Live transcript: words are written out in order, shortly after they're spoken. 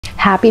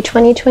Happy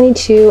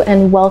 2022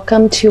 and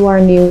welcome to our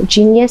new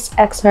Genius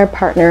XR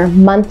Partner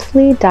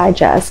Monthly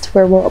Digest,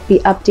 where we'll be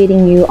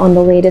updating you on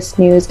the latest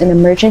news in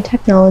emerging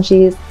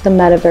technologies, the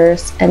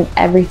metaverse, and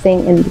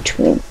everything in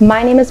between.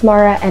 My name is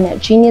Mara, and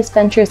at Genius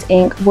Ventures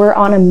Inc., we're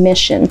on a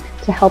mission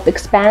to help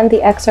expand the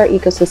XR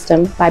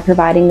ecosystem by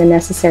providing the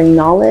necessary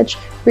knowledge,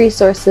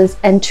 resources,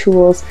 and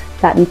tools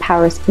that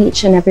empowers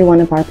each and every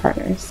one of our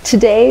partners.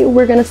 Today,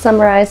 we're going to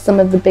summarize some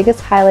of the biggest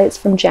highlights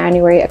from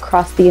January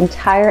across the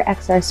entire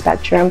XR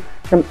spectrum,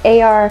 from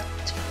AR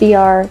to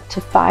VR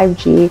to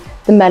 5G,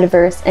 the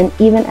metaverse, and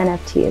even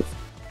NFTs.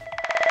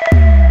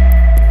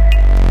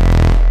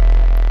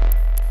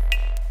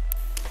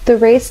 The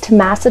race to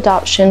mass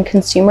adoption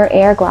consumer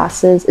AR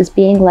glasses is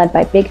being led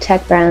by big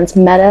tech brands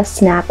Meta,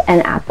 Snap,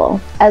 and Apple,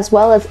 as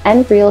well as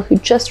Nreal, who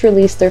just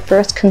released their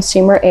first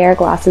consumer AR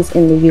glasses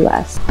in the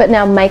US. But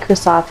now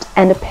Microsoft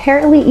and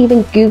apparently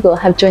even Google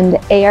have joined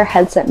the AR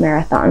headset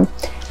marathon,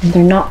 and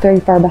they're not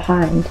very far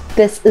behind.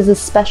 This is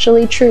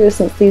especially true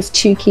since these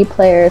two key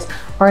players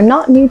are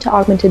not new to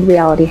augmented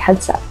reality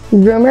headsets.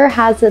 Rumor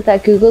has it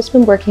that Google's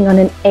been working on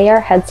an AR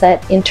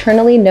headset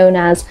internally known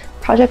as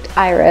Project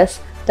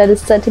Iris, that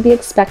is said to be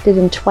expected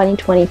in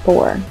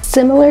 2024.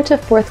 Similar to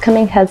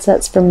forthcoming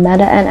headsets from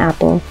Meta and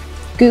Apple,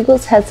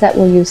 Google's headset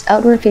will use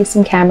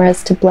outward-facing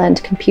cameras to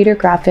blend computer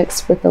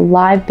graphics with the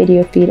live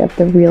video feed of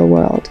the real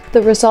world.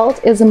 The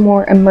result is a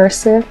more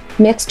immersive,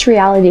 mixed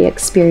reality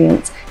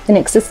experience than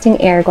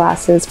existing AR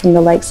glasses from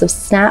the likes of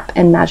Snap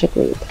and Magic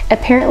Leap.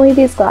 Apparently,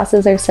 these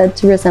glasses are said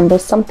to resemble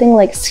something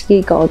like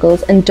ski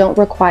goggles and don't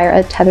require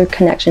a tethered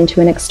connection to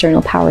an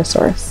external power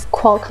source.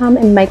 Qualcomm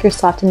and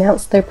Microsoft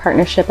announced their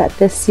partnership at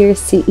this year's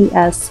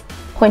CES,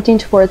 pointing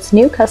towards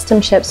new custom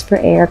chips for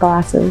AR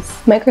glasses.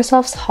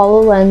 Microsoft's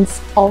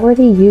HoloLens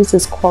already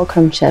uses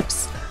Qualcomm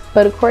chips,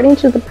 but according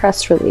to the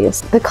press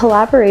release, the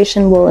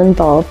collaboration will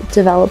involve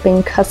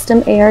developing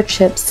custom AR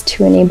chips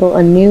to enable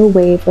a new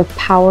wave of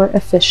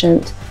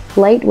power-efficient,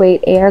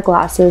 lightweight AR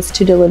glasses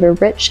to deliver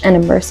rich and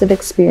immersive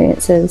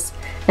experiences,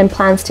 and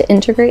plans to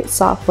integrate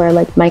software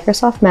like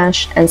Microsoft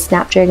Mesh and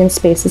Snapdragon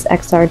Space's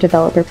XR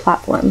developer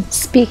platform.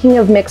 Speaking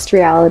of mixed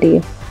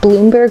reality,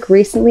 Bloomberg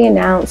recently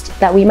announced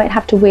that we might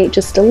have to wait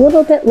just a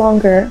little bit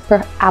longer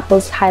for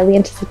Apple's highly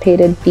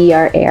anticipated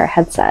VR AR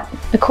headset.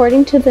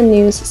 According to the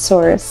news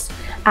source,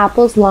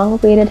 Apple's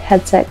long-awaited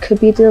headset could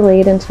be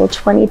delayed until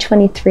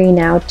 2023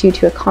 now due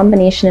to a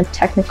combination of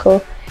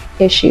technical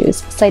issues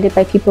cited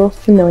by people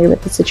familiar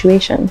with the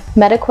situation.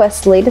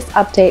 MetaQuest's latest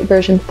update,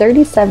 version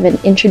 37,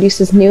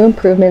 introduces new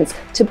improvements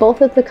to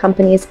both of the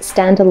company's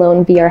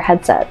standalone VR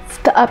headsets.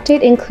 The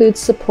update includes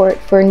support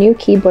for new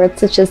keyboards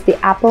such as the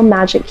Apple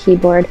Magic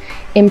Keyboard,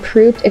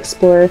 improved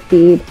Explorer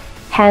feed,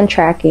 hand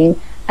tracking,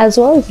 as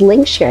well as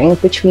link sharing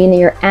between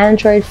your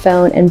Android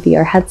phone and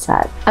VR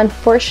headset.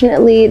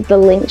 Unfortunately, the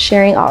link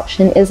sharing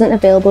option isn't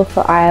available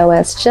for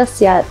iOS just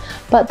yet,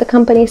 but the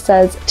company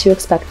says to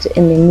expect it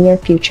in the near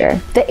future.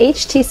 The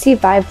HTC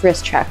Vive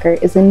wrist tracker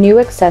is a new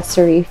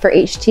accessory for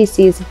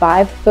HTC's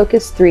Vive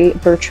Focus 3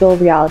 virtual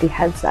reality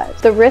headset.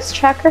 The wrist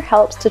tracker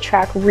helps to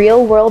track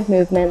real-world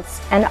movements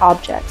and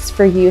objects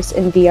for use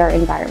in VR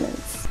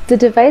environments. The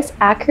device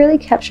accurately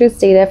captures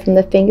data from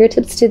the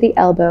fingertips to the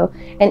elbow,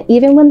 and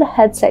even when the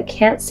headset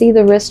can't see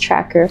the wrist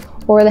tracker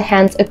or the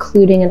hands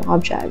occluding an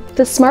object.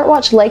 The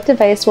smartwatch-like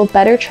device will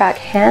better track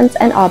hands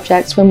and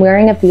objects when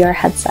wearing a VR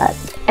headset.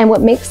 And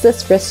what makes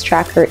this wrist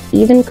tracker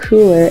even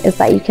cooler is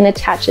that you can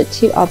attach it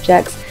to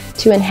objects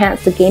to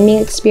enhance the gaming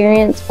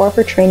experience or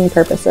for training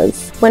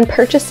purposes. When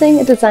purchasing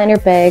a designer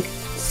bag,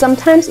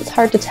 sometimes it's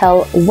hard to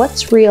tell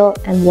what's real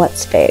and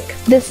what's fake.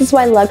 This is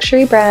why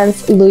luxury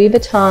brands Louis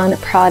Vuitton,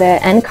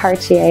 Prada, and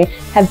Cartier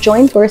have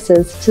joined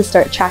forces to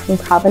start tracking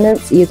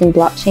provenance using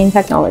blockchain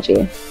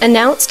technology.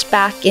 Announced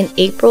back in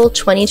April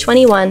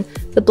 2021,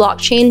 the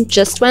blockchain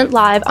just went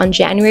live on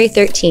January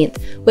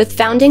 13th, with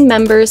founding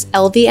members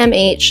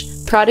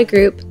LVMH, Prada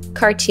Group,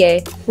 Cartier,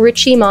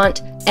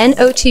 Richemont, and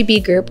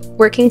O2B Group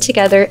working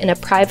together in a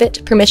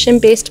private,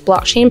 permission-based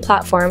blockchain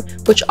platform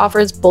which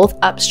offers both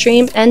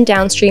upstream and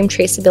downstream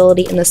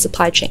traceability in the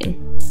supply chain.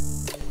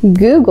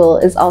 Google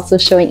is also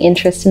showing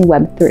interest in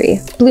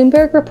Web3.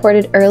 Bloomberg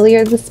reported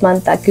earlier this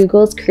month that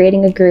Google is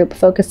creating a group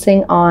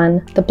focusing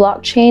on the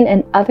blockchain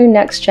and other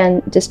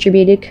next-gen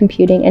distributed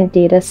computing and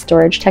data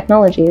storage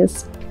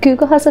technologies.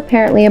 Google has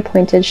apparently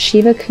appointed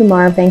Shiva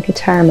Kumar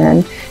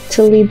Venkataraman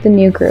to lead the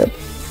new group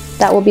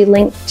that will be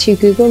linked to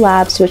Google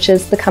Labs, which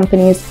is the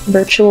company's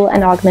virtual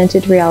and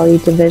augmented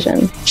reality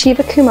division.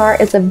 Shiva Kumar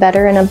is a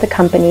veteran of the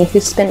company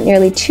who spent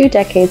nearly 2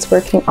 decades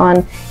working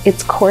on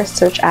its core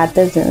search ad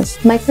business.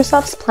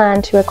 Microsoft's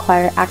plan to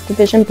acquire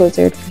Activision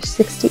Blizzard for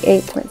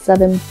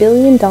 $68.7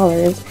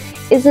 billion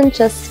isn't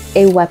just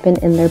a weapon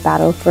in their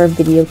battle for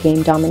video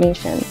game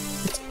domination.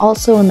 It's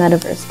also a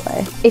metaverse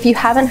play. If you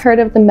haven't heard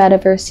of the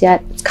metaverse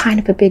yet, it's kind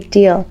of a big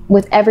deal,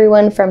 with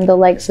everyone from the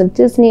likes of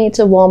Disney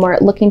to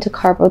Walmart looking to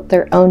carve out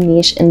their own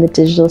niche in the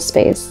digital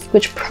space,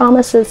 which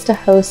promises to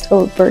host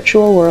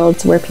virtual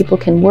worlds where people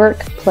can work,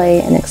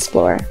 play, and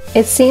explore.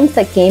 It seems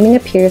that gaming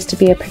appears to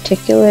be a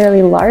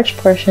particularly large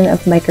portion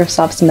of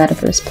Microsoft's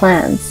metaverse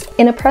plans.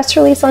 In a press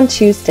release on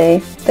Tuesday,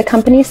 the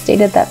company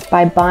stated that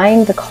by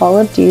buying the Call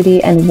of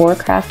Duty and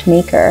Warcraft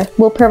maker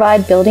will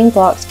provide building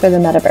blocks for the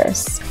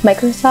metaverse.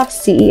 Microsoft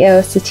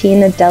CEO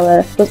Satya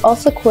Nadella was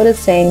also quoted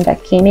saying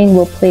that gaming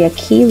will play a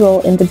key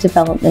role in the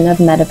development of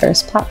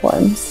metaverse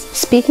platforms.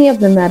 Speaking of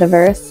the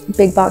metaverse,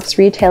 big box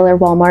retailer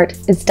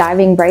Walmart is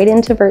diving right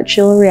into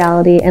virtual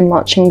reality and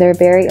launching their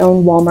very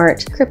own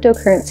Walmart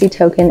cryptocurrency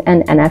token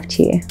and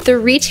NFT. The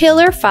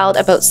retailer filed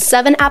about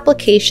 7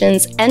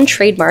 applications and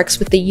trademarks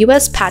with the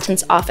US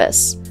Patents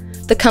Office.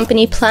 The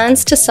company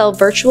plans to sell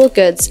virtual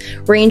goods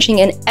ranging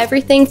in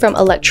everything from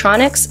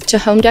electronics to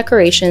home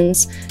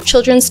decorations,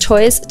 children's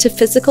toys to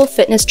physical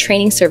fitness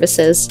training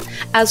services,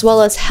 as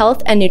well as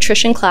health and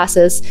nutrition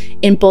classes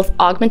in both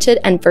augmented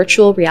and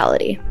virtual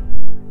reality.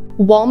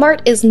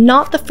 Walmart is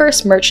not the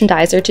first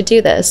merchandiser to do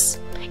this.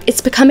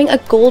 It's becoming a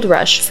gold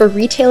rush for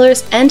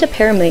retailers and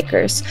apparel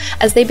makers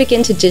as they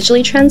begin to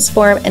digitally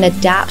transform and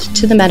adapt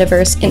to the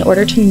metaverse in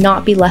order to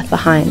not be left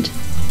behind.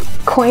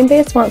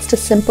 Coinbase wants to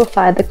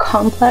simplify the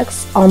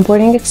complex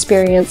onboarding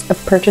experience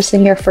of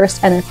purchasing your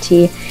first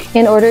NFT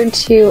in order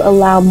to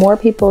allow more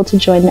people to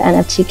join the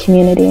NFT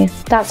community.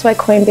 That's why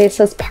Coinbase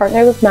has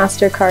partnered with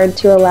MasterCard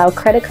to allow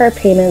credit card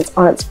payments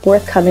on its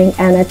forthcoming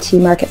NFT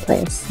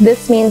marketplace.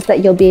 This means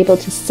that you'll be able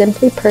to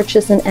simply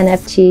purchase an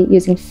NFT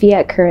using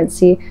fiat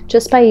currency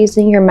just by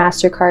using your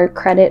MasterCard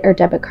credit or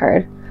debit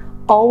card,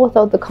 all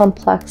without the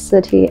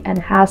complexity and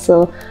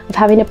hassle of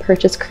having to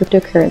purchase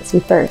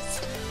cryptocurrency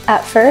first.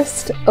 At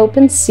first,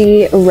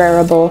 OpenSea,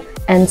 Rarible,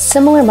 and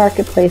similar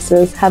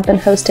marketplaces have been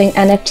hosting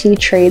NFT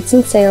trades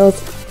and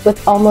sales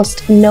with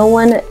almost no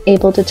one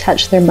able to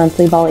touch their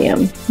monthly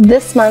volume.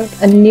 This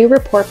month, a new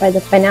report by the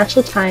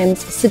Financial Times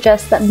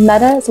suggests that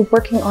Meta is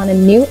working on a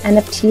new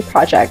NFT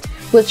project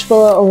which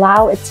will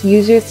allow its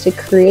users to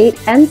create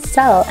and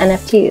sell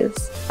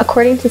NFTs.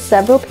 According to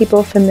several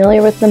people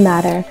familiar with the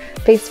matter,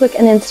 Facebook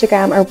and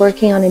Instagram are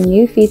working on a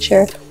new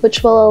feature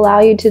which will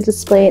allow you to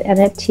display an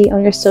NFT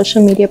on your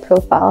social media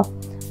profile,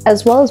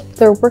 as well as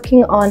they're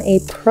working on a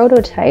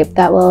prototype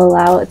that will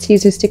allow its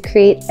users to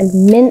create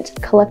and mint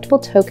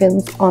collectible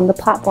tokens on the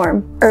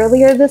platform.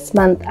 Earlier this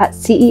month at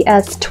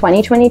CES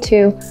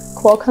 2022,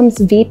 Qualcomm's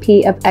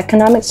VP of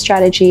Economic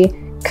Strategy,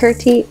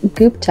 Kirti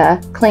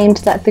Gupta, claimed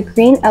that the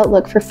green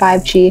outlook for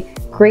 5G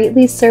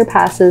greatly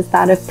surpasses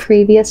that of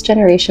previous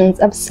generations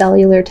of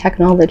cellular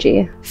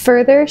technology.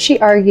 Further, she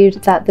argued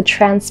that the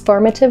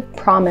transformative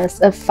promise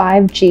of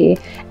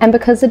 5G, and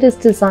because it is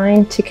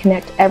designed to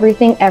connect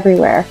everything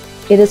everywhere,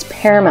 it is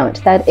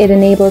paramount that it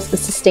enables a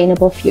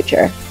sustainable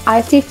future.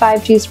 I see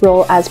 5G's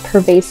role as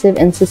pervasive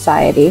in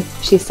society,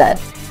 she said,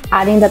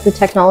 adding that the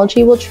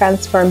technology will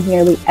transform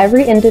nearly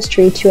every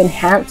industry to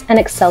enhance and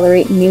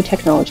accelerate new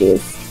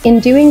technologies. In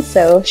doing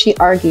so, she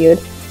argued,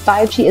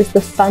 5G is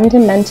the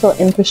fundamental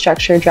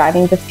infrastructure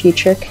driving the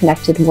future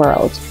connected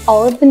world.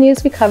 All of the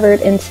news we covered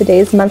in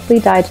today's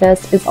monthly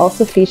digest is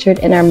also featured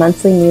in our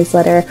monthly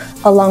newsletter,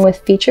 along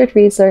with featured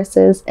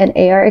resources and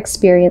AR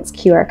experience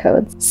QR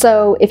codes.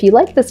 So if you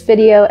like this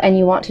video and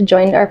you want to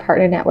join our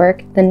partner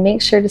network, then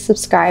make sure to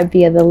subscribe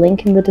via the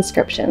link in the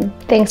description.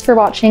 Thanks for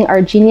watching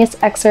our Genius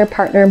XR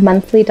Partner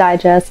monthly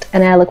digest,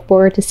 and I look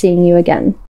forward to seeing you again.